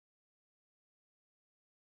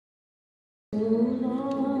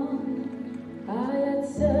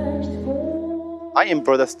I am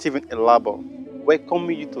Brother Stephen Elabo,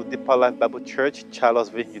 welcoming you to Deeper Life Bible Church,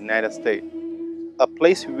 Charlottesville, United States, a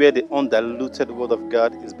place where the undiluted Word of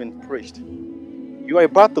God is being preached. You are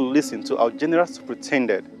about to listen to our General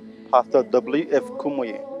Superintendent, Pastor W.F.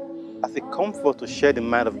 Kumuyi, as he comes forth to share the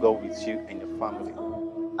mind of God with you and your family.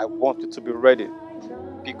 I want you to be ready.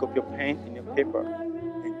 Pick up your pen and your paper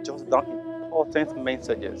and jot down important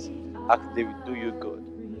messages as they will do you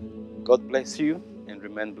good. God bless you and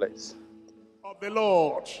remain blessed. Of the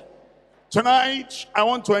Lord. Tonight, I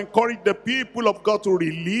want to encourage the people of God to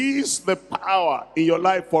release the power in your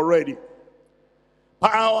life already.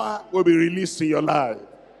 Power will be released in your life.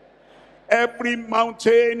 Every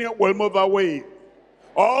mountain will move away.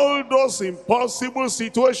 All those impossible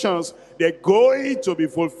situations, they're going to be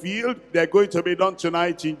fulfilled. They're going to be done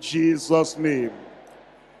tonight in Jesus' name.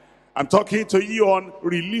 I'm talking to you on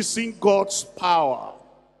releasing God's power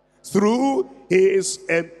through his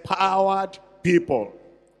empowered people.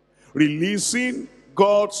 Releasing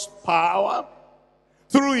God's power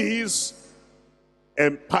through his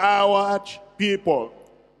empowered people.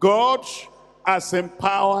 God has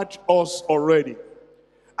empowered us already.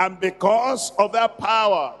 And because of that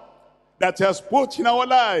power that he has put in our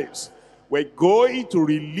lives, we're going to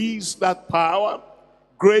release that power.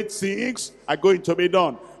 Great things are going to be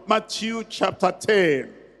done. Matthew chapter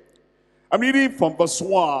 10. I'm reading from verse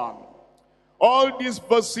 1. All these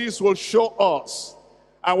verses will show us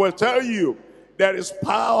and will tell you there is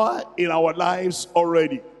power in our lives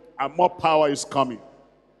already, and more power is coming.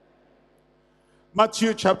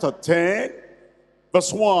 Matthew chapter 10,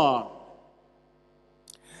 verse 1.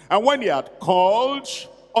 And when he had called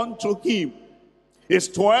unto him his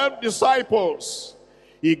 12 disciples,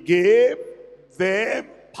 he gave them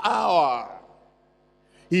power.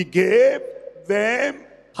 He gave them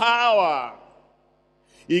power.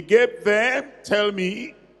 He gave them, tell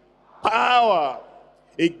me, power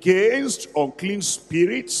against unclean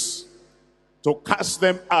spirits, to cast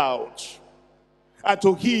them out, and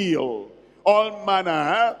to heal all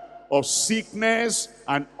manner of sickness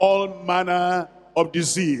and all manner of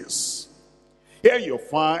disease. Here you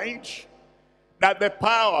find that the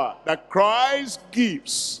power that Christ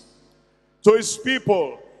gives to his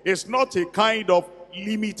people is not a kind of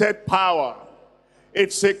limited power.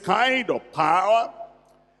 It's a kind of power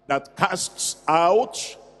that casts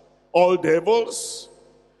out all devils,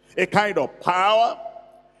 a kind of power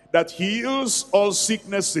that heals all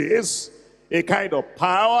sicknesses, a kind of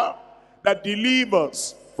power that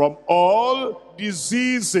delivers from all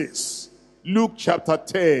diseases. Luke chapter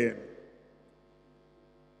 10.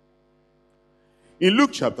 In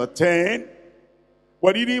Luke chapter 10,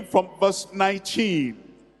 we're reading from verse 19.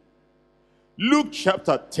 Luke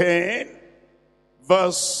chapter 10,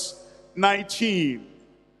 verse 19.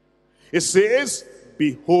 It says,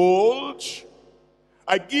 behold,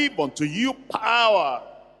 I give unto you power.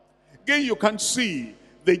 Again, you can see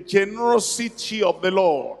the generosity of the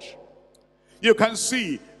Lord. You can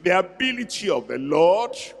see the ability of the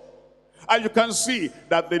Lord. And you can see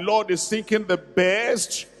that the Lord is thinking the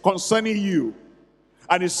best concerning you.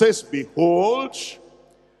 And he says, behold,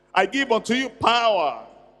 I give unto you power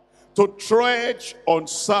to tread on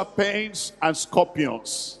serpents and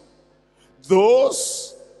scorpions.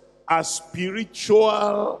 Those are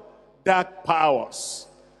spiritual dark powers.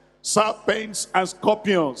 Serpents and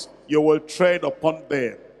scorpions, you will tread upon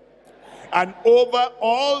them. And over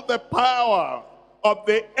all the power of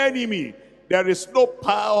the enemy, there is no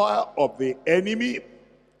power of the enemy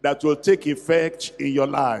that will take effect in your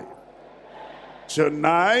life.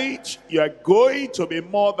 Tonight, you are going to be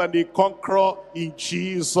more than a conqueror in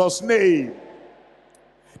Jesus' name.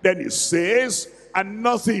 Then it says, and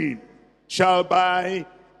nothing shall by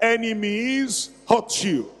any means hurt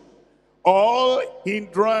you. All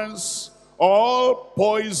hindrance, all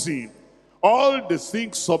poison, all the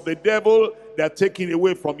things of the devil, they are taken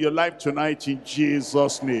away from your life tonight in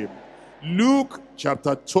Jesus' name. Luke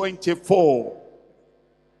chapter 24.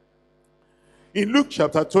 In Luke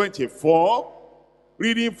chapter 24,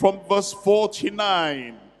 reading from verse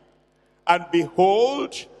 49. And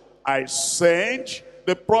behold, I send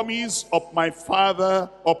the promise of my Father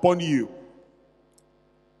upon you.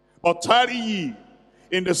 But tarry ye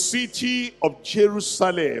in the city of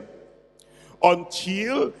Jerusalem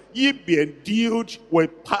until ye be endued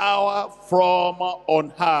with power from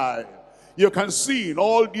on high. You can see in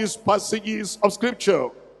all these passages of scripture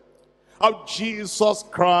how Jesus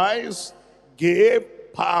Christ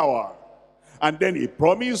gave power. And then he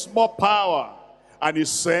promised more power. And he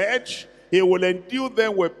said he will endue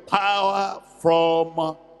them with power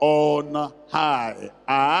from on high.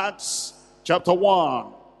 Acts chapter 1,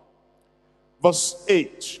 verse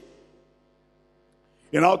 8.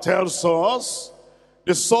 It now tells us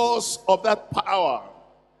the source of that power,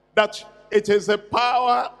 that it is the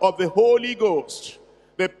power of the Holy Ghost,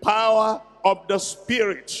 the power of the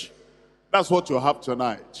Spirit. That's what you have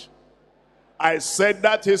tonight. I said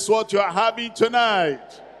that is what you are having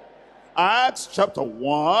tonight. Acts chapter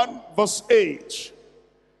 1, verse 8.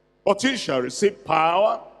 But you shall receive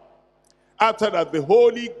power after that the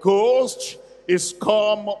Holy Ghost is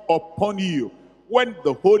come upon you. When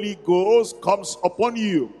the Holy Ghost comes upon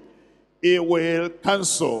you, he will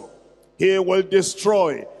cancel, he will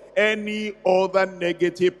destroy any other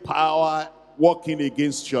negative power working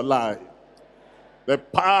against your life. The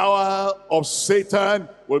power of Satan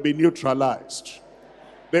will be neutralized.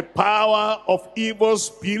 The power of evil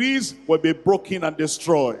spirits will be broken and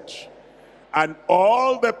destroyed. And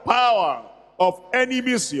all the power of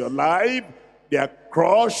enemies in your life, they are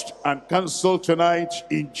crushed and cancelled tonight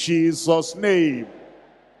in Jesus' name.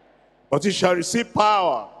 But you shall receive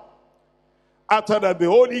power after that the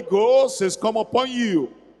Holy Ghost is come upon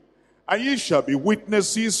you, and you shall be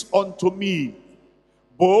witnesses unto me,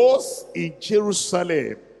 both in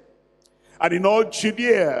Jerusalem and in all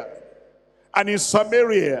Judea and in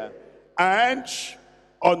Samaria and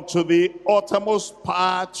unto the uttermost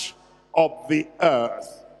part of the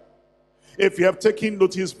earth. If you have taken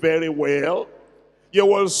notice very well, you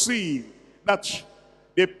will see that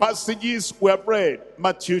the passages we have read,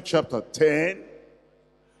 Matthew chapter 10,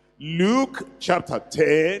 Luke chapter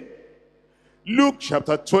 10, Luke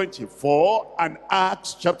chapter 24, and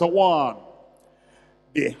Acts chapter 1,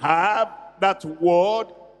 they have that word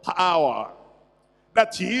power.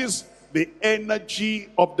 That is the energy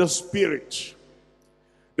of the Spirit,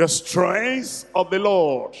 the strength of the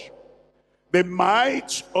Lord, the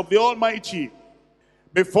might of the Almighty.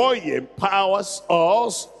 Before he empowers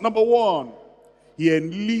us, number one, he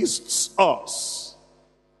enlists us.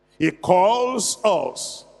 He calls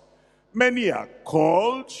us. Many are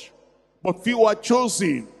called, but few are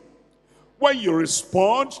chosen. When you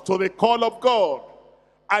respond to the call of God,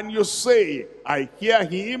 and you say, I hear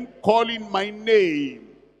him calling my name.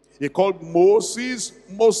 He called Moses,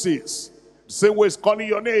 Moses. The same way he's calling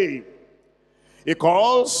your name. He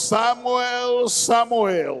calls Samuel,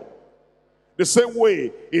 Samuel. The same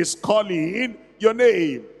way he's calling your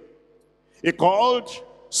name. He called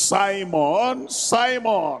Simon,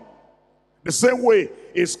 Simon. The same way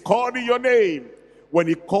he's calling your name. When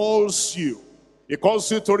he calls you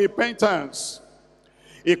to repentance.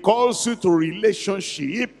 He calls you to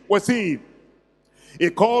relationship with him. He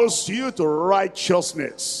calls you to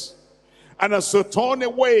righteousness. And as you turn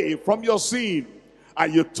away from your sin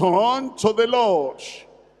and you turn to the Lord,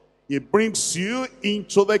 he brings you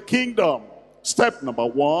into the kingdom. Step number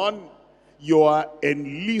one, you are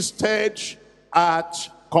enlisted at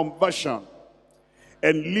conversion.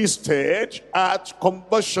 Enlisted at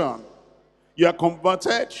conversion. You are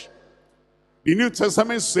converted. The New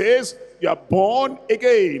Testament says you are born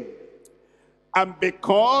again. And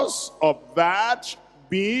because of that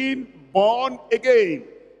being born again,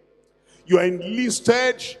 you are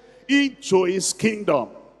enlisted into his kingdom.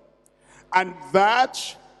 And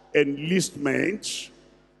that enlistment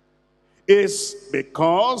is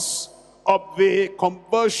because of the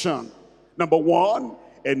conversion. Number one,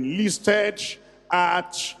 enlisted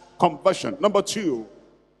at conversion. Number two,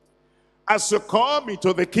 as you come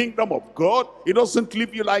into the kingdom of God, he doesn't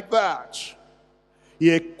leave you like that.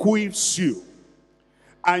 He equips you.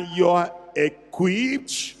 And you are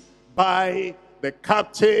equipped by the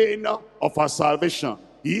captain of our salvation.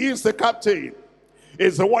 He is the captain.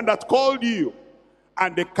 He's the one that called you.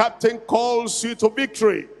 And the captain calls you to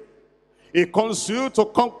victory. He calls you to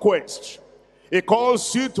conquest. He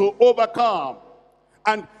calls you to overcome.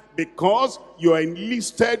 And because you are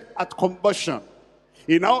enlisted at conversion,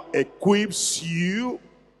 he now equips you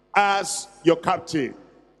as your captain.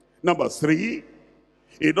 Number three,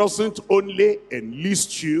 he doesn't only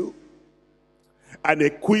enlist you and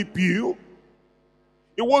equip you.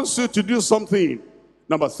 He wants you to do something.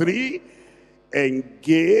 Number three,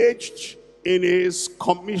 engaged in his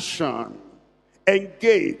commission.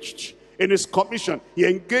 Engaged in his commission. He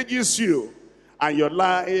engages you and your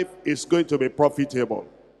life is going to be profitable.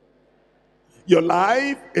 Your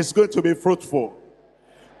life is going to be fruitful.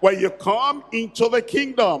 When you come into the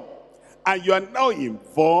kingdom and you are now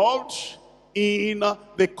involved in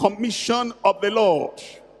the commission of the Lord,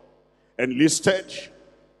 enlisted,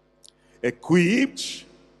 equipped,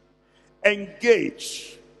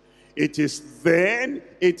 engaged, it is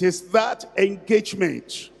that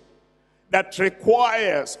engagement that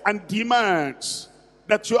requires and demands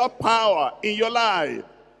that you have power in your life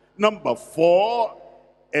Number 4,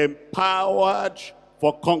 empowered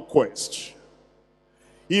for conquest.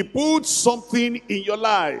 He puts something in your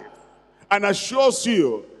life and assures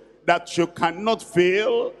you that you cannot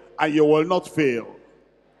fail and you will not fail.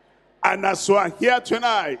 And as you are here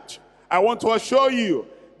tonight, I want to assure you,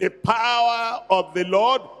 the power of the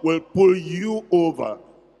Lord will pull you over.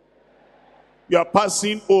 You are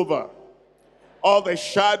passing over. All the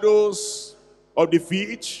shadows of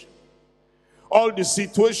defeat, all the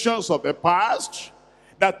situations of the past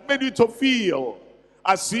that made you to feel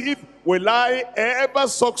as if, will I ever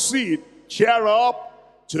succeed? Cheer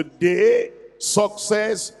up. Today,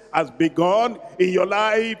 success has begun in your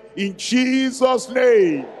life in Jesus'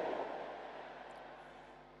 name.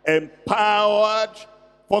 Empowered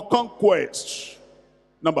for conquest.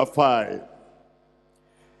 Number 5,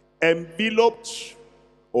 enveloped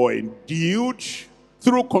or endued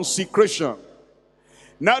through consecration.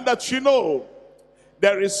 Now that you know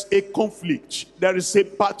there is a conflict, there is a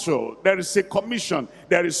battle, there is a commission,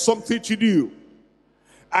 there is something to do,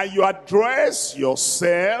 and you address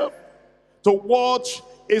yourself to what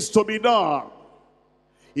is to be done,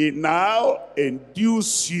 he now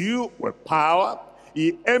endues you with power.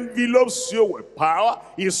 He envelopes you with power.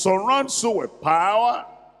 He surrounds you with power.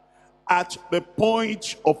 At the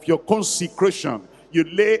point of your consecration, you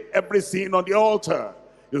lay everything on the altar.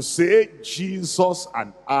 You say, Jesus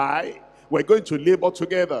and I, we're going to labor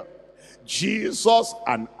together. Jesus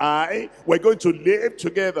and I, we're going to live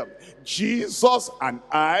together. Jesus and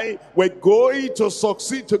I, we're going to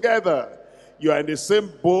succeed together. You are in the same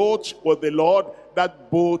boat with the Lord. That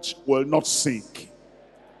boat will not sink.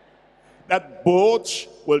 That boat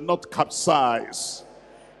will not capsize.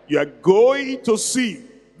 You are going to see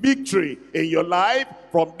victory in your life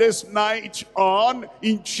from this night on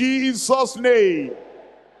in Jesus' name.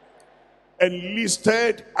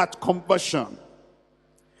 Enlisted at conversion,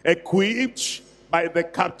 equipped by the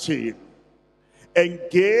captain,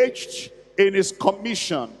 engaged in his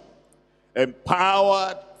commission,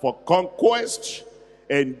 empowered for conquest,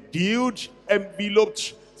 endued,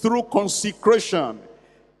 enveloped through consecration.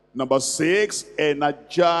 Number 6,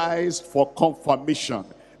 energized for confirmation.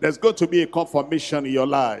 There's going to be a confirmation in your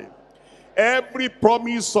life. Every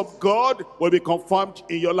promise of God will be confirmed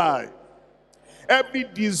in your life. Every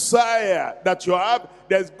desire that you have,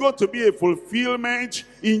 there's going to be a fulfillment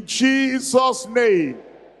in Jesus' name.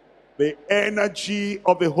 The energy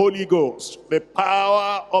of the Holy Ghost, the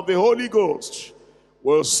power of the Holy Ghost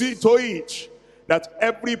will see to it that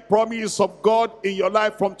every promise of God in your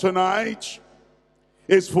life from tonight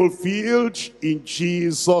is fulfilled in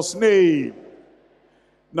Jesus' name.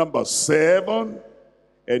 Number 7,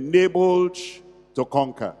 enabled to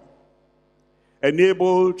conquer.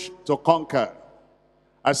 Enabled to conquer.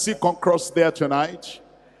 I see conquerors there tonight.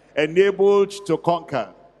 Enabled to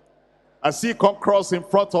conquer. I see conquerors in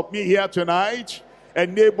front of me here tonight.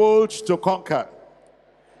 Enabled to conquer.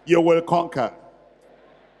 You will conquer.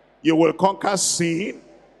 You will conquer sin.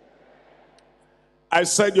 I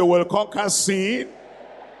said you will conquer sin.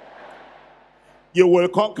 You will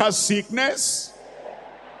conquer sickness.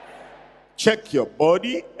 Check your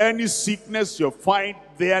body. Any sickness you find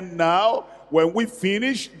there now, when we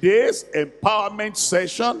finish this empowerment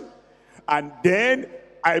session, and then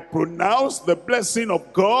I pronounce the blessing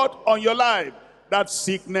of God on your life, that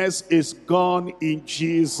sickness is gone in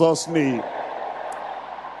Jesus' name.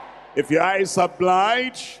 If your eyes are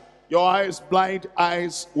blind, your blind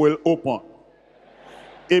eyes will open.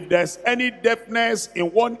 If there's any deafness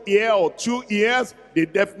in 1 ear or 2 ears, the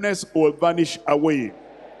deafness will vanish away.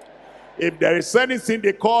 If there is anything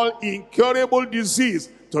they call incurable disease,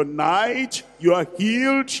 tonight you are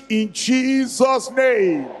healed in Jesus'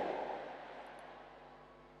 name.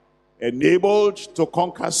 Enabled to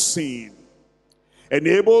conquer sin.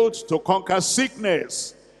 Enabled to conquer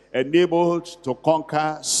sickness. Enabled to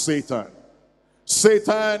conquer Satan.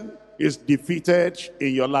 Satan is defeated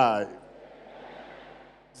in your life.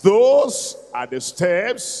 Those are the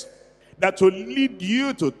steps that will lead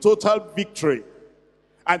you to total victory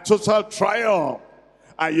and total triumph.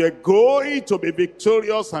 And you're going to be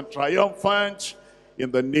victorious and triumphant in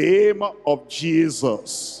the name of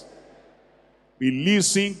Jesus.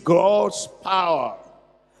 Releasing God's power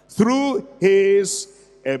through his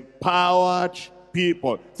empowered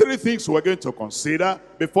people. 3 things we're going to consider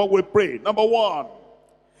before we pray. Number 1,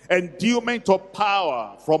 endowment of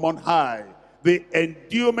power from on high. The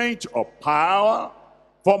endowment of power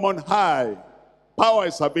from on high. Power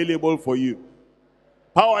is available for you.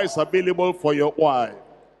 Power is available for your wife.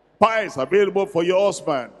 Power is available for your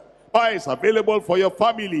husband. Power is available for your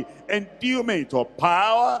family. Endowment of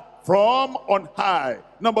power from on high.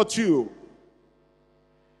 Number 2,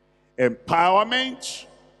 Empowerment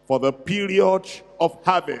for the period of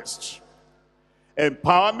harvest.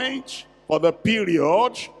 Empowerment for the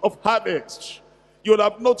period of harvest. You'll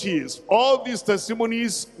have noticed all these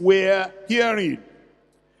testimonies we're hearing,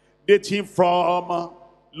 dating from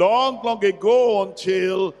long ago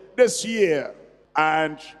until this year.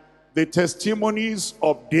 And the testimonies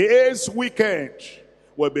of this weekend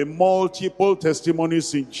will be multiple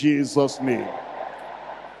testimonies in Jesus' name.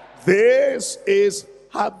 This is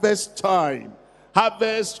harvest time.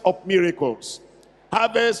 Harvest of miracles.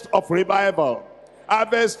 Harvest of revival.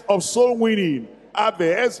 Harvest of soul winning.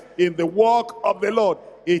 Harvest in the work of the Lord.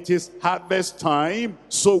 It is harvest time,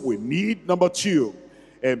 so we need, number 2,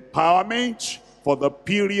 empowerment for the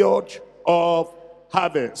period of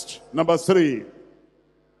harvest. Number 3,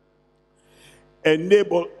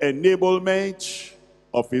 enablement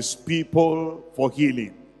of his people for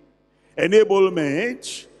healing.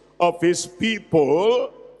 Enablement of his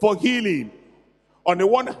people for healing. On the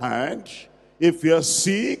one hand, if you're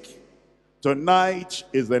sick, tonight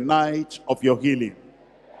is the night of your healing.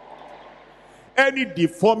 Any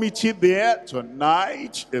deformity there,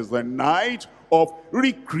 tonight is the night of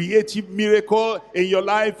recreative miracle in your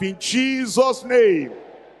life in Jesus' name.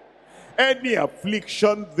 Any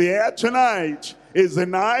affliction there, tonight is the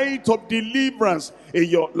night of deliverance in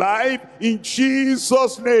your life in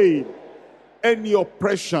Jesus' name. Any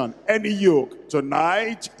oppression, any yoke,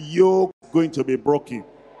 tonight, yoke going to be broken.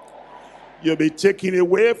 You'll be taken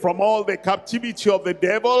away from all the captivity of the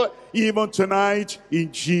devil, even tonight,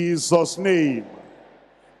 in Jesus' name.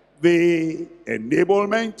 The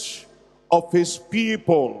enablement of his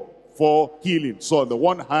people for healing. So on the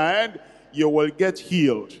one hand, you will get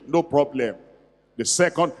healed, no problem. The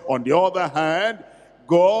second, on the other hand,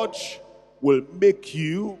 God will make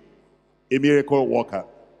you a miracle worker.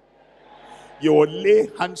 You will lay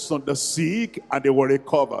hands on the sick and they will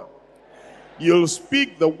recover. You'll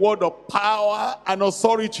speak the word of power and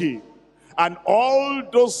authority. And all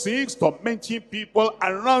those things tormenting people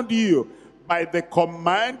around you, by the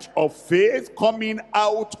command of faith coming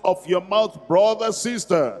out of your mouth, brother,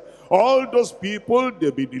 sister, all those people,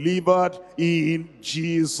 they'll be delivered in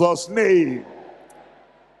Jesus' name.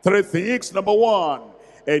 3 things. Number 1,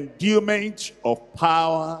 endowment of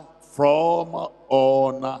power from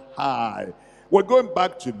on high. We're going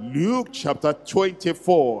back to Luke chapter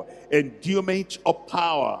 24. Endowment of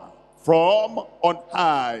power from on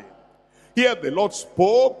high. Here the Lord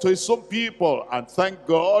spoke to his own people, and thank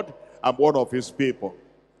God I'm one of his people.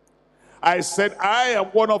 I said, I am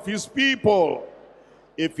one of his people.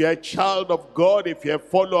 If you're a child of God, if you're a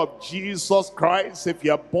follower of Jesus Christ, if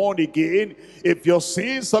you're born again, if your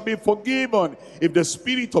sins have been forgiven, if the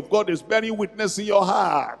Spirit of God is bearing witness in your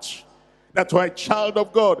heart, that's why, child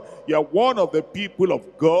of God, you're one of the people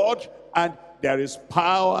of God, and there is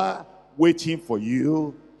power waiting for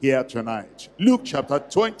you here tonight. Luke chapter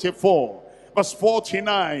 24, verse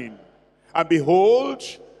 49. And behold,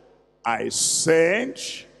 I send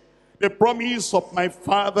the promise of my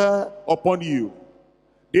Father upon you.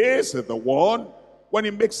 This is the one, when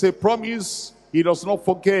he makes a promise, he does not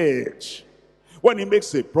forget. When he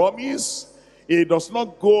makes a promise, he does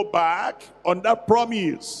not go back on that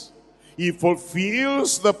promise. He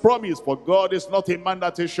fulfills the promise, for God is not a man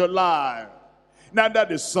that he should lie, neither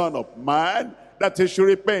the Son of Man that he should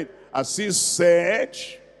repent. As he said,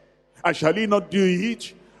 and shall he not do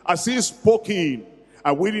it? As he spoken,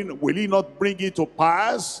 and will he not bring it to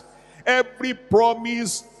pass? Every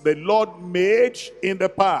promise the Lord made in the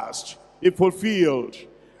past, he fulfilled.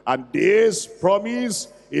 And this promise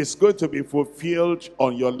is going to be fulfilled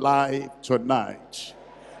on your life tonight.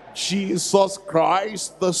 Jesus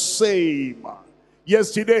Christ the same,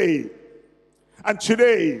 yesterday and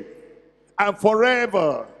today and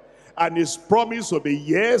forever. And his promise will be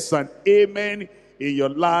yes and amen in your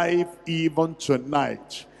life even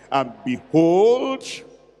tonight. And behold,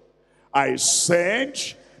 I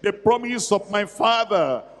send the promise of my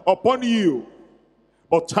Father upon you.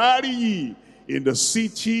 But tarry ye in the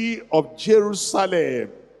city of Jerusalem.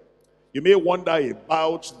 You may wonder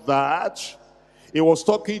about that. He was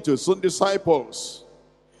talking to his own disciples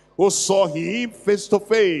who saw him face to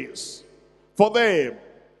face. For them,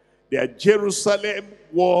 their Jerusalem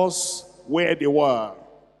was where they were.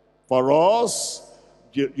 For us,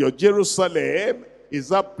 your Jerusalem is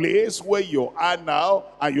that place where you are now,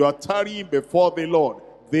 and you are tarrying before the Lord.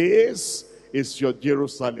 This is your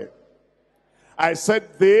Jerusalem. I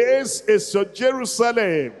said, this is your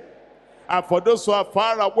Jerusalem. And for those who are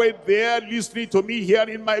far away there, listening to me,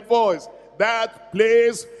 hearing my voice, that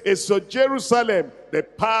place is your Jerusalem. The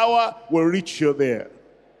power will reach you there.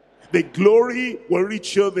 The glory will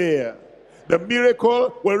reach you there. The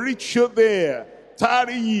miracle will reach you there.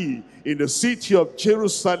 Tarry ye in the city of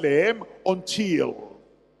Jerusalem until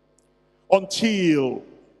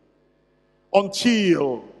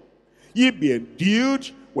ye be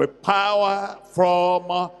endued with power from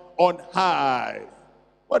on high.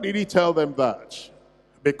 Why did he tell them that?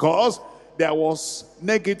 Because there was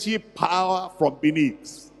negative power from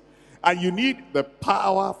beneath. And you need the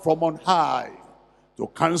power from on high to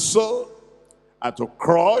cancel and to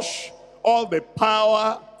crush all the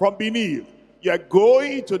power from beneath. You're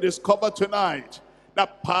going to discover tonight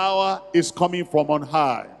that power is coming from on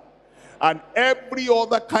high. And every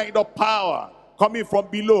other kind of power coming from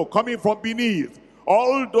below, coming from beneath,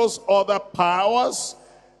 all those other powers,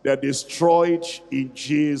 they're destroyed in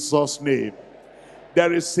Jesus' name.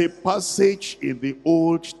 There is a passage in the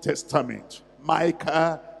Old Testament,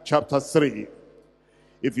 Micah chapter 3.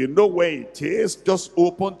 If you know where it is, just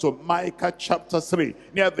open to Micah chapter 3,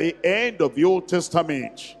 near the end of the Old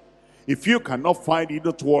Testament. If you cannot find it,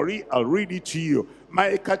 don't worry, I'll read it to you.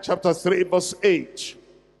 Micah chapter 3, verse 8.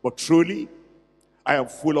 But truly, I am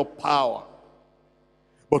full of power.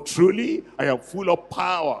 But truly, I am full of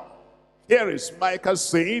power. Here is Micah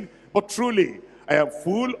saying, but truly, I am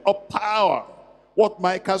full of power. What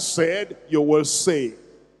Micah said, you will say.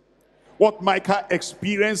 What Micah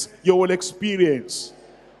experienced, you will experience.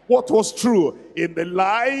 What was true in the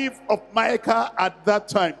life of Micah at that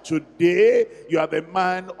time, today, you are the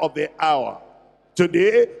man of the hour.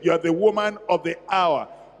 Today, you are the woman of the hour.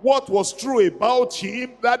 What was true about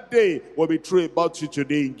him that day will be true about you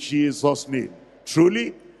today in Jesus' name.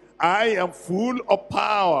 Truly, I am full of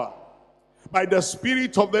power by the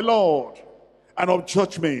Spirit of the Lord, and of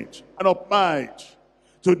judgment, and of might,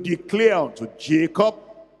 to declare unto Jacob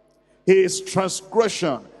his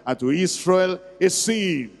transgression, and to Israel his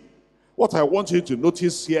sin. What I want you to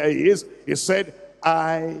notice here is, he said,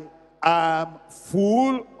 I am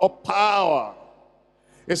full of power.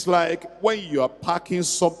 It's like when you are packing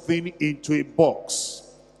something into a box.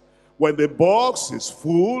 When the box is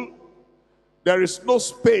full, there is no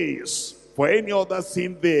space for any other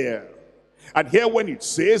thing there. And here when it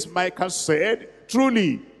says, Micah said,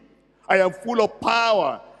 truly, I am full of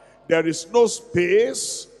power. There is no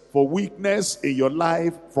space for weakness in your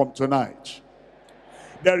life from tonight.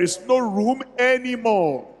 There is no room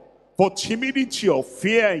anymore for timidity or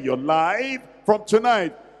fear in your life from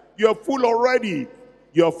tonight. You are full already.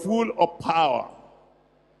 You are full of power.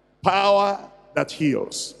 Power that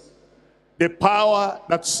heals. The power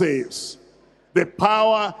that saves. The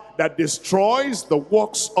power that destroys the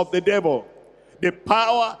works of the devil. The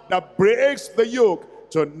power that breaks the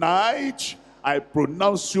yoke. Tonight, I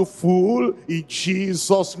pronounce you full in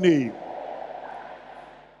Jesus' name.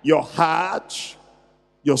 Your heart,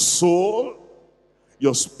 your soul,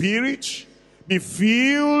 your spirit, be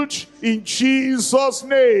filled in Jesus'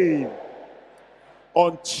 name.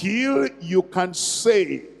 Until you can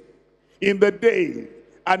say in the day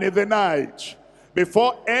and in the night,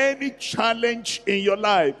 before any challenge in your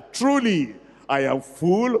life, truly, I am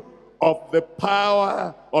full of the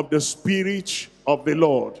power of the Spirit of the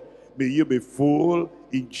Lord. May you be full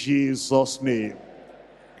in Jesus' name.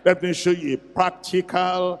 Let me show you a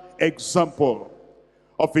practical example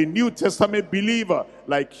of a New Testament believer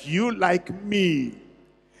like you, like me,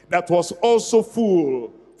 that was also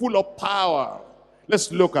full of power.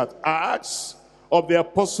 Let's look at Acts of the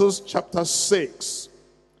Apostles chapter 6.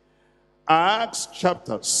 Acts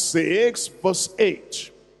chapter 6 verse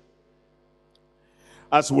 8.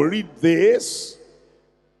 As we read this,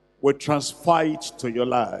 we transfer it to your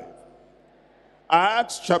life.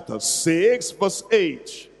 Acts chapter 6 verse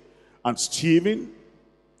 8. And Stephen,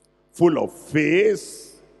 full of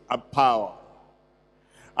faith and power.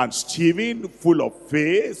 And Stephen, full of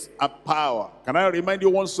faith and power. Can I remind you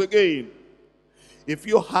once again? If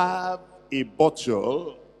you have a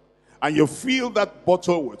bottle and you fill that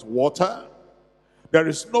bottle with water, there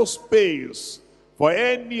is no space for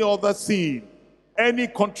any other thing, any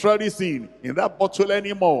contrary thing in that bottle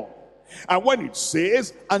anymore. And when it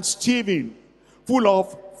says, and Stephen, full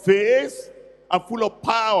of faith and full of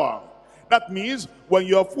power, that means when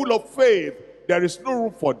you are full of faith, there is no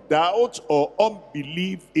room for doubt or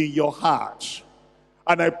unbelief in your heart.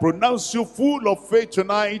 And I pronounce you full of faith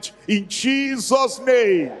tonight in Jesus'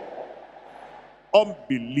 name.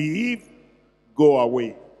 Unbelief, go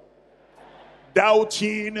away.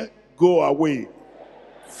 Doubting, go away.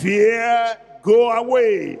 Fear, go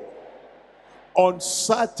away.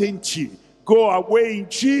 Uncertainty, go away in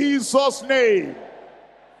Jesus' name.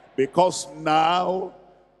 Because now,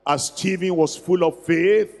 as Stephen was full of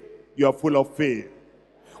faith, you are full of faith.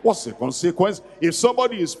 What's the consequence? If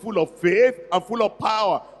somebody is full of faith and full of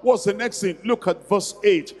power, what's the next thing? Look at verse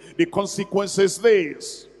 8. The consequence is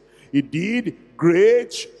this. He did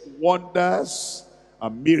great wonders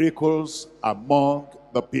and miracles among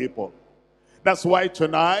the people. That's why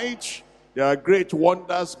tonight, there are great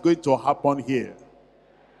wonders going to happen here.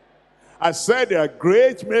 I said there are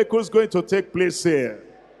great miracles going to take place here.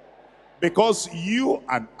 Because you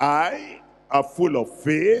and I are full of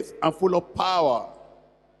faith and full of power.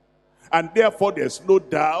 And therefore there's no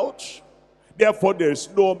doubt. Therefore there's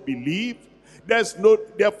no unbelief.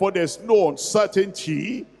 Therefore there's no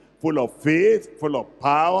uncertainty. Full of faith, full of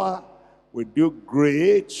power. We do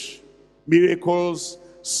great miracles,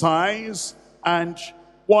 signs, and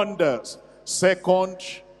wonders. 2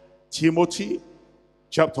 Timothy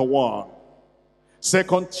chapter 1.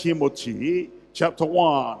 2 Timothy chapter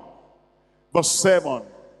 1. Verse 7.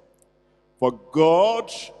 For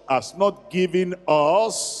God has not given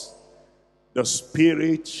us the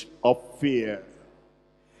spirit of fear.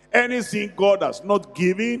 Anything God has not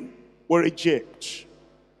given, we reject.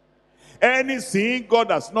 Anything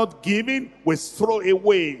God has not given, we throw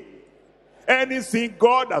away. Anything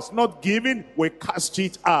God has not given, we cast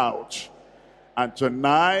it out. And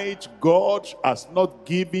tonight, God has not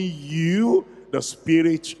given you the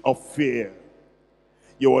spirit of fear.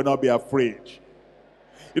 You will not be afraid.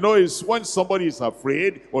 You know, it's when somebody is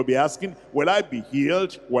afraid, we'll be asking, will I be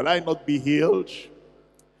healed? Will I not be healed?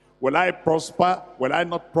 Will I prosper? Will I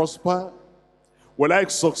not prosper? Will I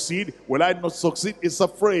succeed? Will I not succeed? It's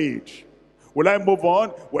afraid. Will I move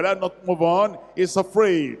on? Will I not move on? It's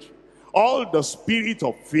afraid. All the spirit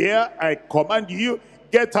of fear, I command you,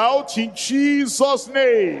 get out in Jesus'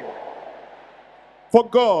 name. For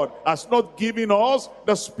God has not given us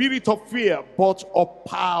the spirit of fear, but of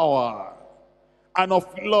power, and of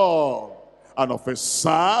love, and of a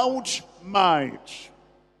sound mind.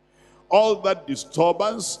 All that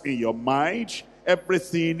disturbance in your mind,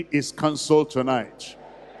 everything is cancelled tonight.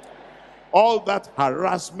 All that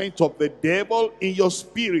harassment of the devil in your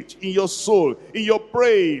spirit, in your soul, in your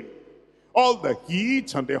brain, all the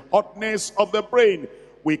heat and the hotness of the brain,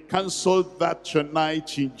 we cancel that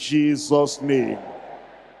tonight in Jesus' name.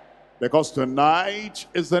 Because tonight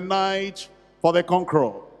is the night for the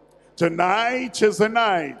conqueror. Tonight is the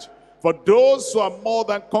night for those who are more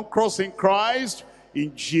than conquerors in Christ,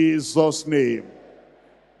 in Jesus' name.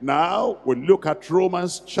 Now we look at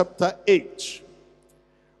Romans chapter 8.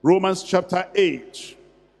 Romans chapter 8.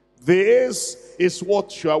 This is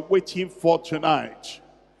what you are waiting for tonight.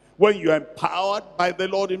 When you are empowered by the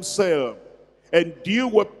Lord himself,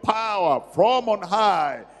 endued with power from on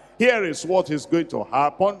high, here is what is going to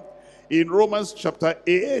happen. In Romans chapter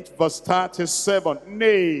 8, verse 37,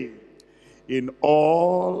 nay, in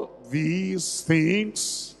all these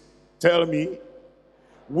things, tell me,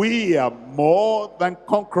 we are more than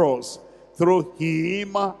conquerors through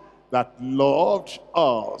him that loved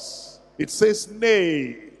us. It says,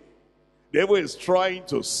 nay. The devil is trying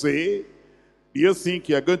to say, do you think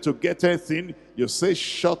you're going to get anything? You say,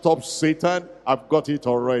 shut up, Satan, I've got it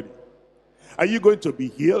already. Are you going to be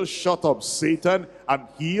healed? Shut up, Satan, I'm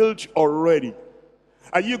healed already.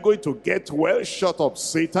 Are you going to get well? Shut up,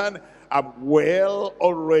 Satan, I'm well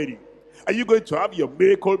already. Are you going to have your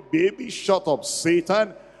miracle baby? Shut up,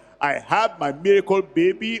 Satan, I have my miracle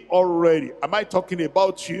baby already. Am I talking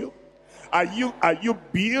about you? Are you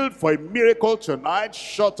built for a miracle tonight?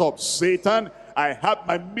 Shut up, Satan, I have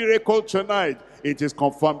my miracle tonight. It is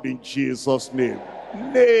confirmed in Jesus' name.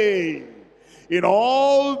 Nay, in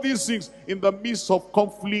all these things, in the midst of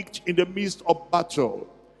conflict, in the midst of battle,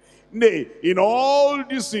 nay, in all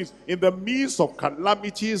these things, in the midst of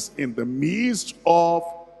calamities, in the midst of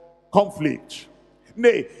conflict,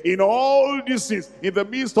 nay, in all these things, in the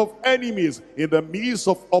midst of enemies, in the midst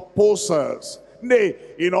of opposers, nay,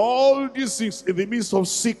 in all these things, in the midst of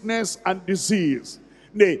sickness and disease,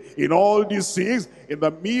 nay, in all these things, in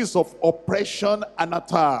the midst of oppression and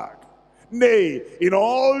attack, nay, in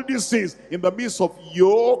all these things, in the midst of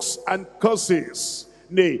yokes and curses,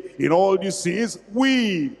 nay, in all these things,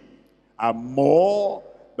 we are more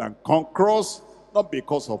than conquerors, not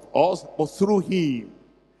because of us, but through him.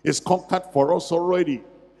 It's conquered for us already.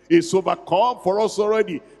 It's overcome for us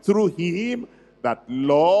already. Through him that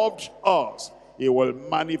loved us. He will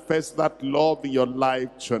manifest that love in your life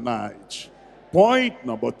tonight. Point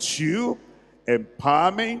number 2,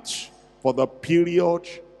 empowerment for the period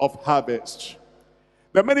of harvest.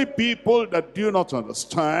 There are many people that do not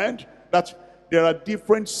understand that there are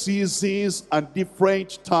different seasons and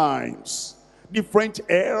different times, different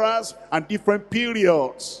eras and different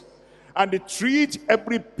periods. And they treat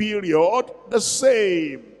every period the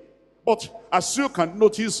same. But as you can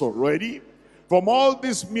notice already, from all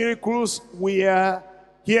these miracles we are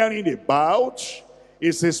hearing about,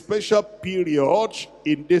 is a special period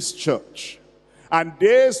in this church. And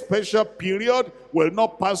this special period will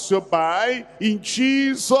not pass you by in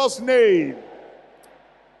Jesus' name.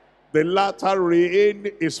 The latter rain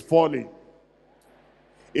is falling.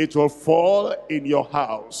 It will fall in your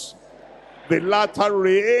house. The latter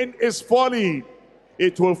rain is falling.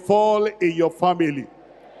 It will fall in your family.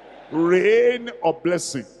 Rain of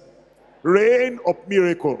blessing. Rain of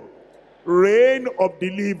miracle. Rain of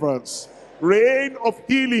deliverance. Rain of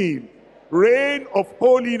healing. Rain of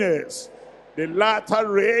holiness. The latter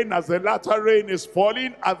rain, as the latter rain is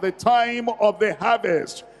falling at the time of the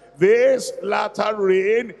harvest, this latter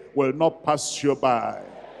rain will not pass you by.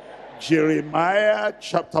 Jeremiah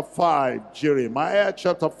chapter 5. Jeremiah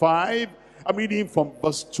chapter 5. I'm reading from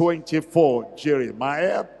verse 24.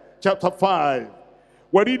 Jeremiah chapter 5.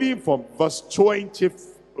 We're reading from verse 24.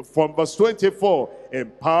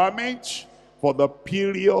 Empowerment for the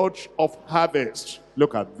period of harvest.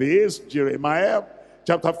 Look at this. Jeremiah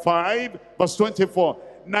chapter 5, verse 24.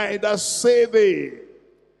 Neither say they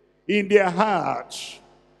in their heart,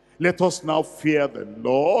 let us now fear the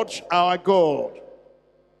Lord our God,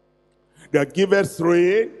 that giveth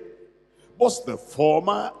rain, both the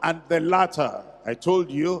former and the latter. I told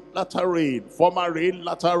you, latter rain, former rain,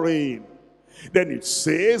 latter rain. Then it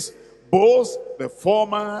says, both the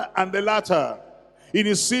former and the latter. In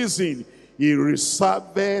his season, he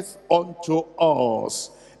reserveth unto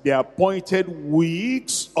us the appointed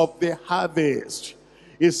weeks of the harvest.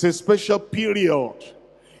 It's a special period.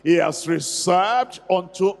 He has reserved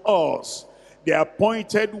unto us the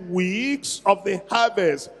appointed weeks of the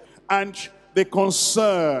harvest. And the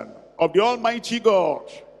concern of the Almighty God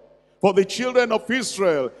for the children of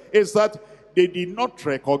Israel is that they did not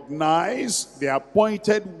recognize the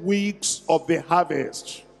appointed weeks of the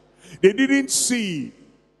harvest. They didn't see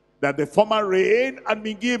that the former rain had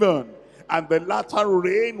been given and the latter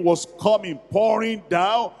rain was coming, pouring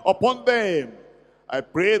down upon them. I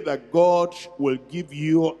pray that God will give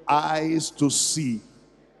you eyes to see,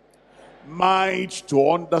 mind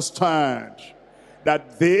to understand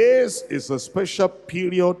that this is a special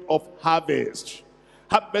period of harvest,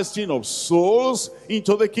 harvesting of souls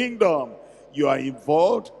into the kingdom. You are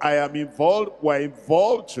involved, I am involved, we're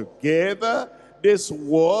involved together. This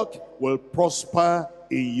work will prosper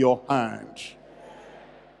in your hand.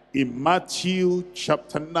 In Matthew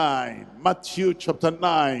chapter 9, Matthew chapter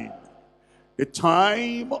 9, the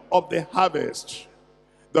time of the harvest,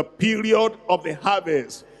 the period of the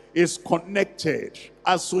harvest is connected,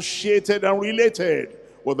 associated, and related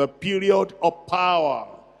with the period of power.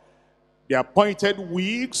 The appointed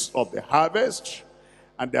weeks of the harvest,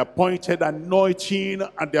 and the appointed anointing,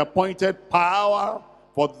 and the appointed power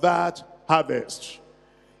for that harvest.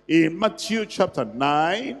 In Matthew chapter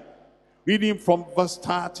 9, reading from verse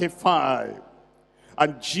 35,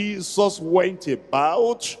 and Jesus went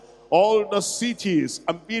about all the cities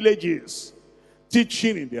and villages,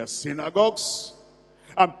 teaching in their synagogues,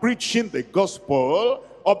 and preaching the gospel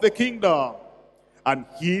of the kingdom, and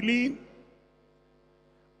healing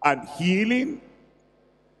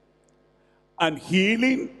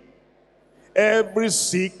every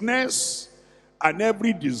sickness and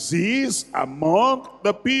every disease among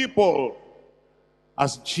the people.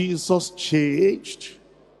 As Jesus changed,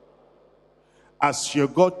 as your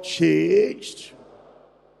God changed,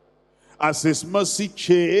 as his mercy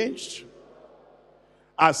changed,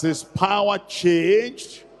 as his power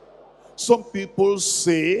changed, some people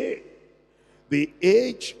say the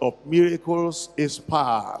age of miracles is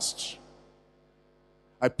past.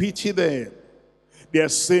 I pity them. They are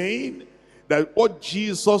saying that what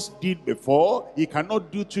Jesus did before, he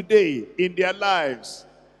cannot do today in their lives.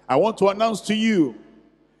 I want to announce to you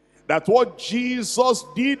that what Jesus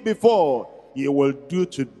did before, he will do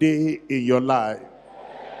today in your life.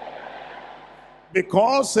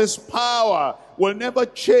 Because his power will never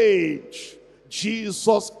change.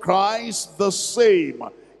 Jesus Christ the same,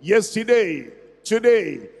 yesterday,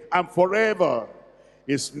 today, and forever.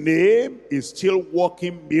 His name is still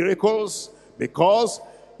working miracles because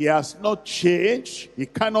he has not changed. He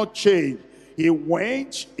cannot change. He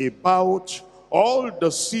went about all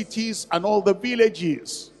the cities and all the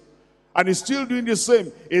villages, and he's still doing the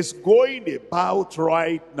same. He's going about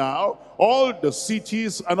right now all the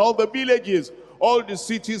cities and all the villages, all the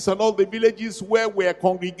cities and all the villages where we are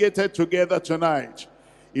congregated together tonight.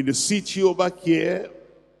 In the city over here,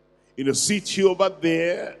 in the city over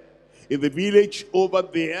there, in the village over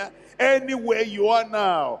there, anywhere you are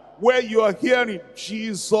now, where you are hearing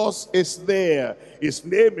Jesus is there. His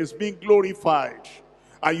name is being glorified.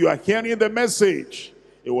 and you are hearing the message,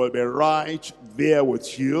 it will be right there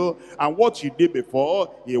with you. And what you did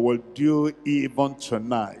before, he will do even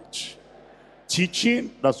tonight.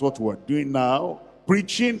 Teaching, that's what we're doing now.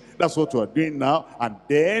 Preaching, that's what we're doing now. And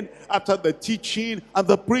then, after the teaching and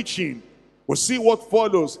the preaching, we'll see what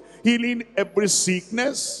follows. Healing every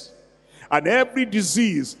sickness and every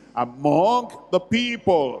disease among the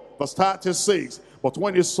people. Verse 36. But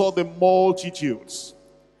when he saw the multitudes,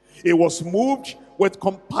 he was moved with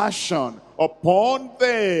compassion upon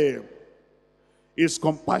them. His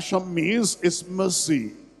compassion means his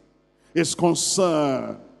mercy, his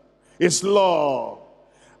concern, his love.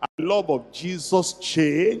 And love of Jesus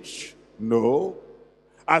changed? No.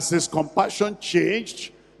 As his compassion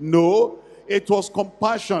changed? No. It was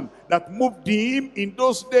compassion that moved him in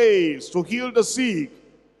those days to heal the sick.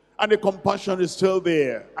 And the compassion is still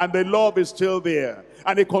there. And the love is still there.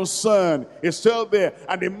 And the concern is still there.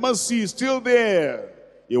 And the mercy is still there.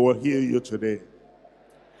 He will heal you today.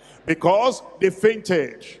 Because they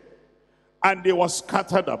fainted. And they were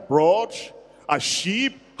scattered abroad as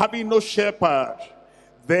sheep having no shepherd.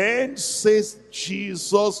 Then says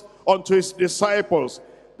Jesus unto his disciples,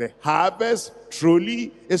 the harvest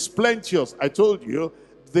truly is plenteous. I told you,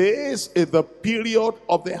 this is the period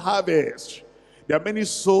of the harvest. There are many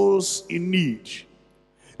souls in need.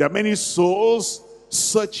 There are many souls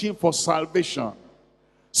searching for salvation,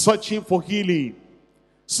 searching for healing,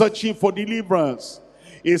 searching for deliverance.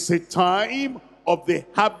 It's a time of the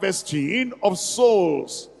harvesting of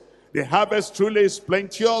souls. The harvest truly is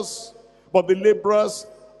plenteous, but the laborers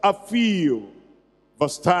are few.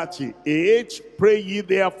 Verse 38, pray ye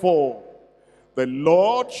therefore the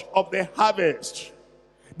Lord of the harvest,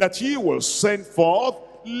 that he will send forth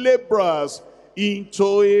laborers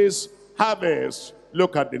into his harvest.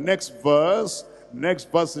 Look at the next verse.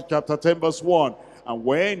 Next verse is chapter 10, verse 1. And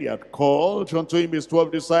when he had called unto him his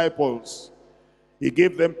 12 disciples, he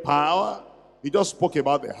gave them power. He just spoke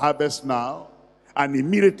about the harvest now. And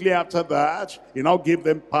immediately after that, he now gave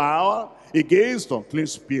them power against unclean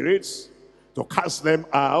spirits, to cast them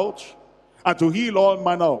out, and to heal all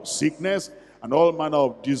manner of sickness and all manner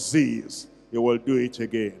of disease. He will do it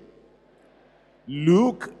again.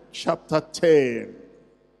 Luke chapter 10.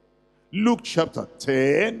 Luke chapter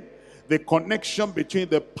 10, the connection between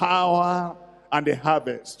the power and the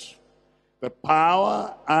harvest. The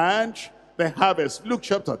power and the harvest. Luke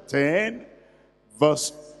chapter 10,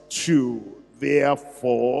 verse 2.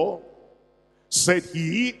 Therefore said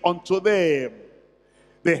he unto them,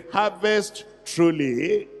 the harvest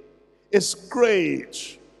truly is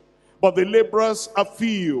great, but the laborers are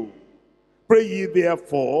few. Pray ye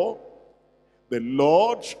therefore the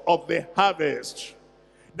Lord of the harvest,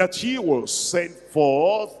 that he will send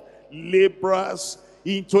forth laborers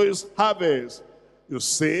into his harvest. You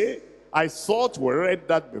say, I thought we read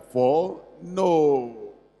that before.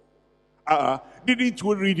 No. Didn't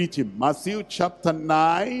we read it in Matthew chapter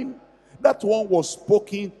 9? That one was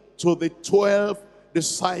spoken to the 12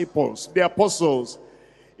 disciples, the apostles.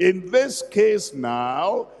 In this case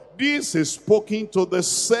now, this is spoken to the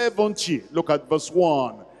 70. Look at verse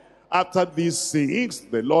 1. After these things,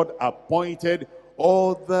 the Lord appointed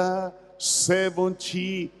other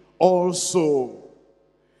 70 also.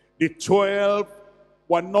 The 12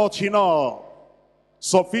 were not enough,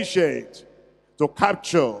 sufficient to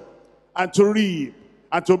capture and to reap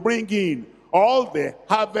and to bring in all the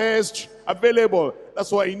harvest available.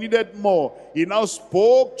 That's why he needed more. He now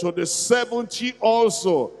spoke to the 70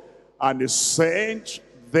 also, and he sent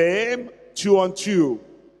them 2 and 2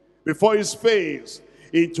 before his face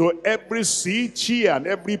into every city and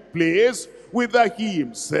every place whither he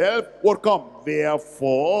himself would come.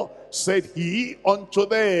 Therefore said he unto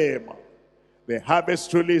them, the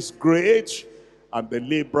harvest truly is great, and the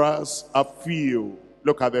laborers are few.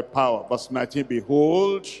 Look at the power. Verse 19,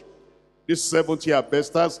 behold, these 70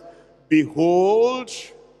 harvesters, behold,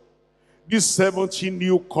 these 70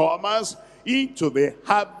 newcomers into the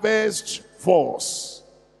harvest force.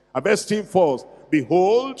 Harvesting force.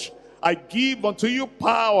 Behold, I give unto you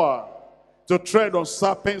power to tread on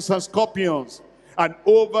serpents and scorpions, and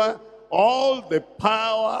over all the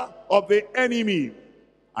power of the enemy.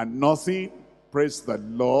 And nothing, praise the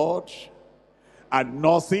Lord, and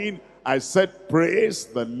nothing, I said, praise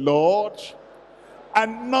the Lord,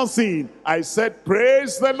 and nothing, I said,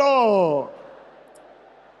 praise the Lord.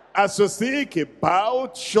 As you think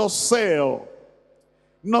about yourself,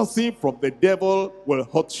 nothing from the devil will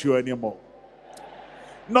hurt you anymore.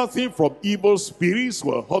 Nothing from evil spirits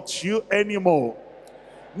will hurt you anymore.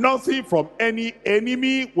 Nothing from any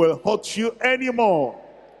enemy will hurt you anymore.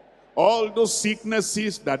 All those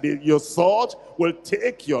sicknesses that you thought will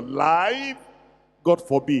take your life, God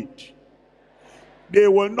forbid. They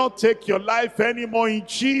will not take your life anymore in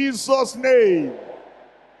Jesus' name.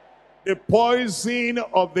 The poison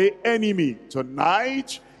of the enemy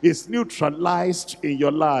tonight is neutralized in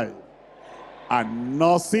your life. And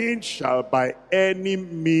nothing shall by any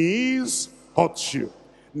means hurt you.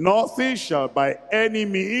 Nothing shall by any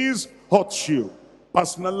means hurt you.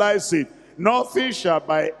 Personalize it. Nothing shall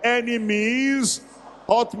by any means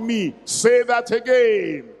hurt me. Say that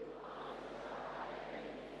again.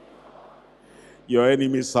 Your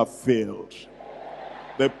enemies have failed.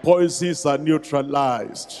 The poisons are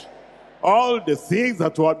neutralized. All the things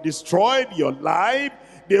that have destroyed your life,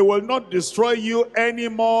 they will not destroy you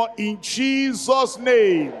anymore in Jesus'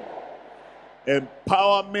 name.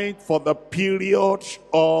 Empowerment for the period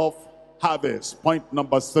of harvest. Point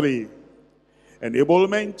number 3.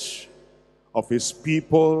 Enablement of his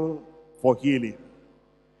people for healing.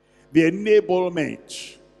 The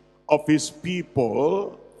enablement of his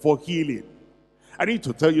people for healing. I need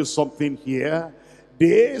to tell you something here.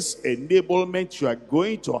 This enablement you are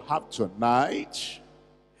going to have tonight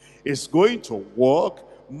is going to work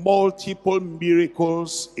multiple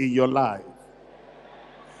miracles in your life.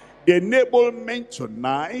 The enablement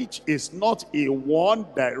tonight is not a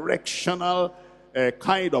one-directional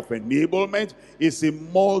kind of enablement. It's a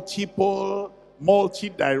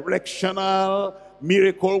multi-directional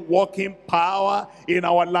miracle working power in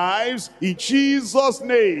our lives in Jesus'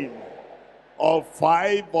 name. All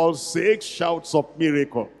 5 or 6 shouts of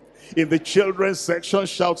miracle. In the children's section,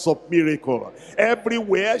 shouts of miracle.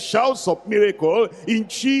 Everywhere, shouts of miracle in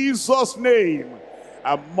Jesus' name.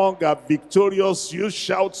 Among our victorious youth,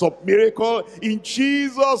 shouts of miracle in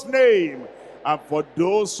Jesus' name. And for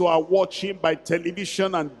those who are watching by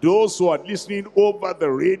television and those who are listening over the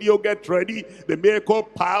radio, get ready. The miracle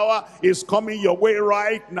power is coming your way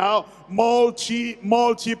right now.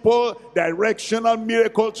 Multiple directional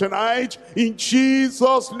miracle tonight in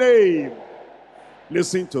Jesus' name.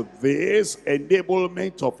 Listen to this.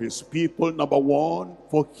 Enablement of his people. Number 1,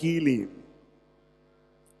 for healing.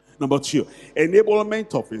 Number 2,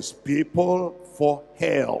 enablement of his people for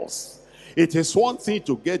health. It is one thing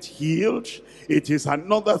to get healed. It is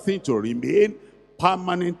another thing to remain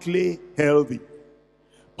permanently healthy.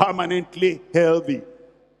 Permanently healthy.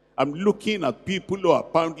 I'm looking at people who are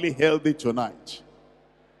permanently healthy tonight.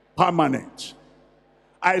 Permanent.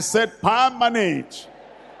 I said permanent.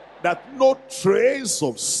 That no trace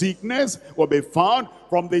of sickness will be found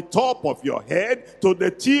from the top of your head to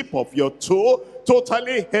the tip of your toe.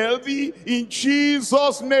 Totally healthy in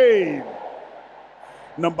Jesus' name.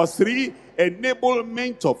 Number 3,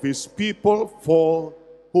 enablement of his people for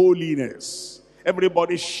holiness.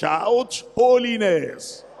 Everybody shout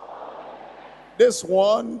holiness. This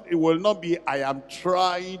one, it will not be I am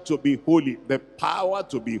trying to be holy. The power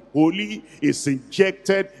to be holy is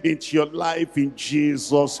injected into your life in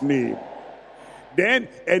Jesus' name. Then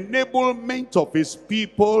enablement of his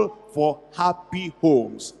people for happy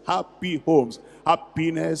homes. Happy homes.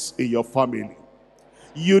 Happiness in your family.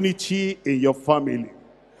 Unity in your family.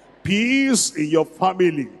 Peace in your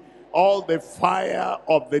family. All the fire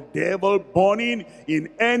of the devil burning in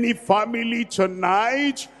any family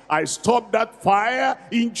tonight, I stop that fire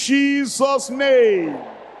in Jesus' name.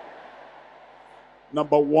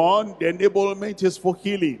 Number 1, the enablement is for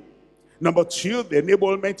healing. Number 2, the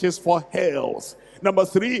enablement is for health. Number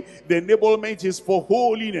 3, the enablement is for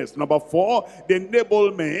holiness. Number 4, the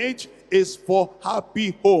enablement is for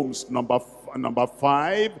happy homes. Number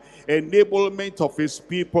 5, enablement of his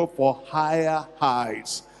people for higher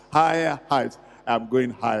heights. Higher heights. I'm going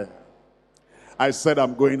higher. I said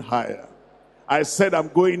I'm going higher. I said I'm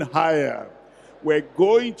going higher. We're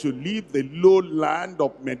going to leave the low land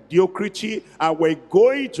of mediocrity and we're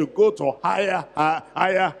going to go to higher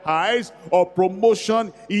heights of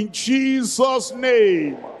promotion in Jesus'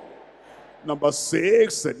 name. Number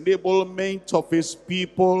 6, enablement of his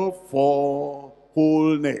people for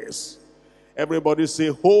wholeness. Everybody say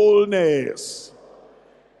wholeness.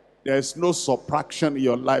 There's no subtraction in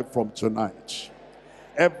your life from tonight.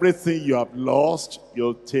 Everything you have lost,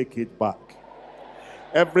 you'll take it back.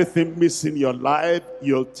 Everything missing in your life,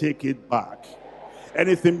 you'll take it back.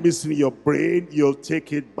 Anything missing in your brain, you'll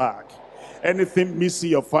take it back. Anything missing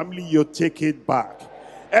in your family, you'll take it back.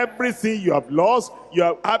 Everything you have lost, you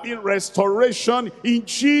are having restoration in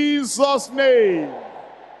Jesus' name.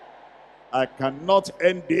 I cannot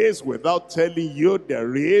end this without telling you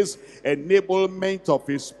there is enablement of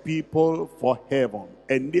his people for heaven.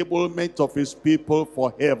 Enablement of his people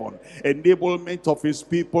for heaven. Enablement of his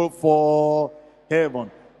people for heaven.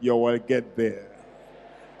 You will get there.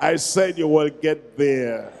 I said you will get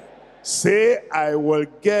there. Say, I will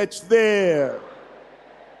get there.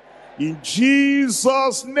 In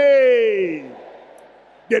Jesus' name.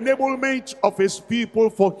 The enablement of his people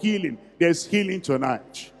for healing. There's healing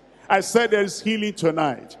tonight. I said there's healing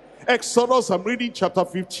tonight. Exodus, I'm reading chapter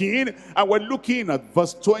 15, and we're looking at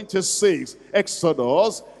verse 26.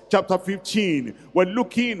 Exodus chapter 15, we're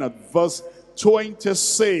looking at verse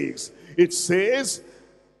 26. It says,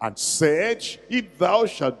 and said, if thou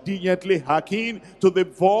shalt diligently hearken to the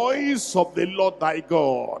voice of the Lord thy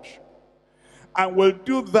God, and will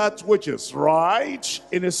do that which is right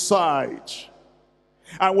in his sight,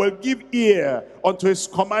 and will give ear unto his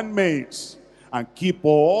commandments, and keep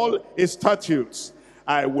all his statutes,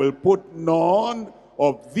 I will put none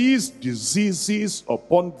of these diseases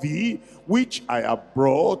upon thee, which I have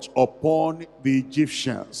brought upon the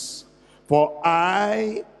Egyptians. For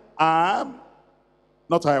I am,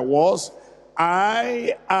 not I was,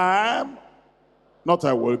 I am, not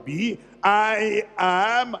I will be, I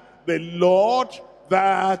am the Lord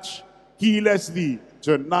that healeth thee.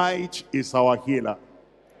 Tonight is our healer.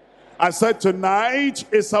 I said tonight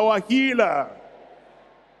is our healer.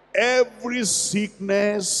 Every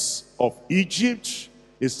sickness of Egypt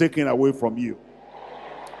is taken away from you.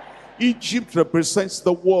 Egypt represents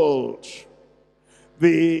the world.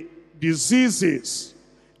 The diseases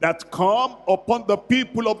that come upon the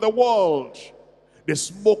people of the world, the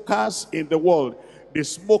smokers in the world, the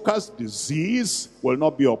smoker's disease will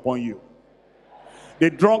not be upon you. The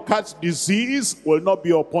drunkard's disease will not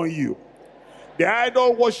be upon you. The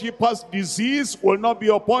idol worshipper's disease will not be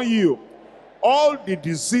upon you. All the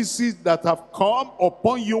diseases that have come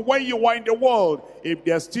upon you when you were in the world, if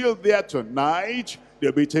they're still there tonight,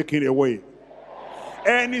 they'll be taken away.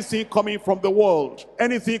 Anything coming from the world,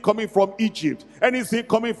 anything coming from Egypt, anything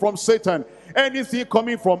coming from Satan, anything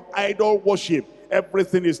coming from idol worship,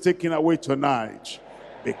 everything is taken away tonight.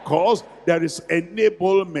 Because there is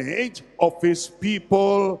enablement of his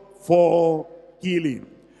people for healing.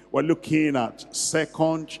 We're looking at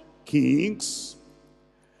 2 Kings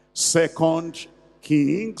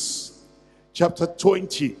chapter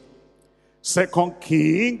 20. 2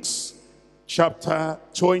 Kings chapter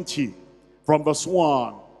 20 from verse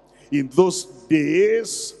 1. In those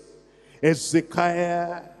days,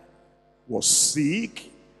 Hezekiah was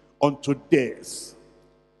sick unto death.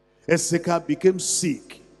 Hezekiah became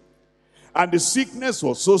sick. And the sickness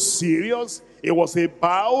was so serious, he was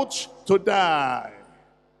about to die.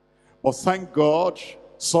 But thank God,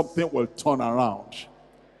 something will turn around.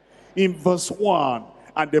 In verse 1,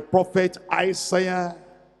 and the prophet Isaiah,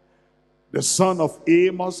 the son of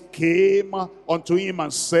Amos, came unto him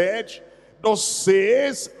and said, thus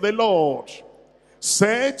says the Lord,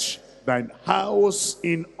 set thine house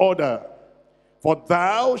in order, for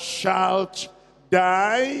thou shalt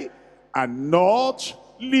die and not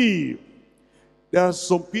live. There are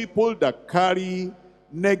some people that carry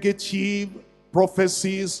negative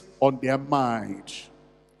prophecies on their mind,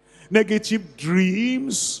 negative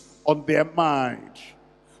dreams on their mind.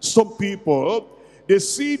 Some people, they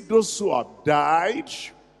see those who have died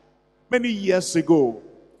many years ago,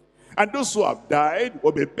 and those who have died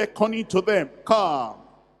will be beckoning to them, come,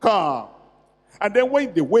 come. And then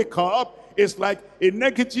when they wake up, it's like a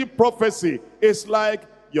negative prophecy. It's like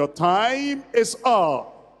your time is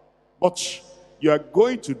up, but you are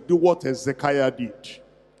going to do what Hezekiah did.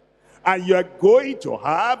 And you are going to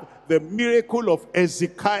have the miracle of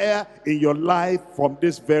Hezekiah in your life from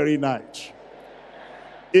this very night.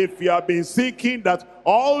 If you have been thinking that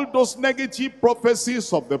all those negative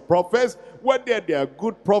prophecies of the prophets, whether they are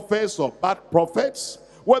good prophets or bad prophets,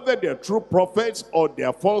 whether they are true prophets or they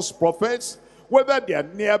are false prophets, whether they are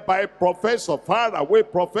nearby prophets or far away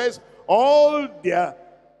prophets, all their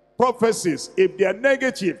prophecies, if they are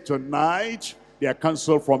negative tonight, they are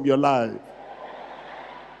cancelled from your life.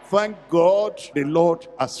 Thank God the Lord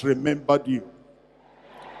has remembered you.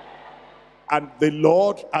 And the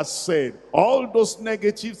Lord has said, all those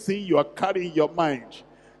negative things you are carrying in your mind,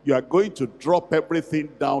 you are going to drop everything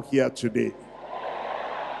down here today.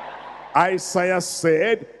 Isaiah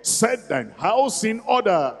said, set thine house in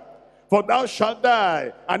order, for thou shalt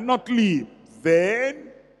die and not live. Then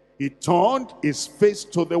he turned his face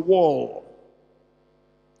to the wall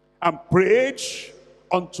and prayed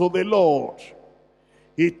unto the Lord.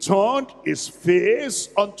 He turned his face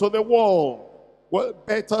unto the wall. Well,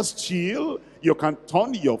 better still, you can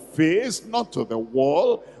turn your face not to the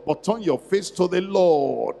wall, but turn your face to the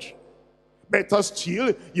Lord. Better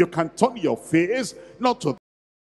still, you can turn your face not to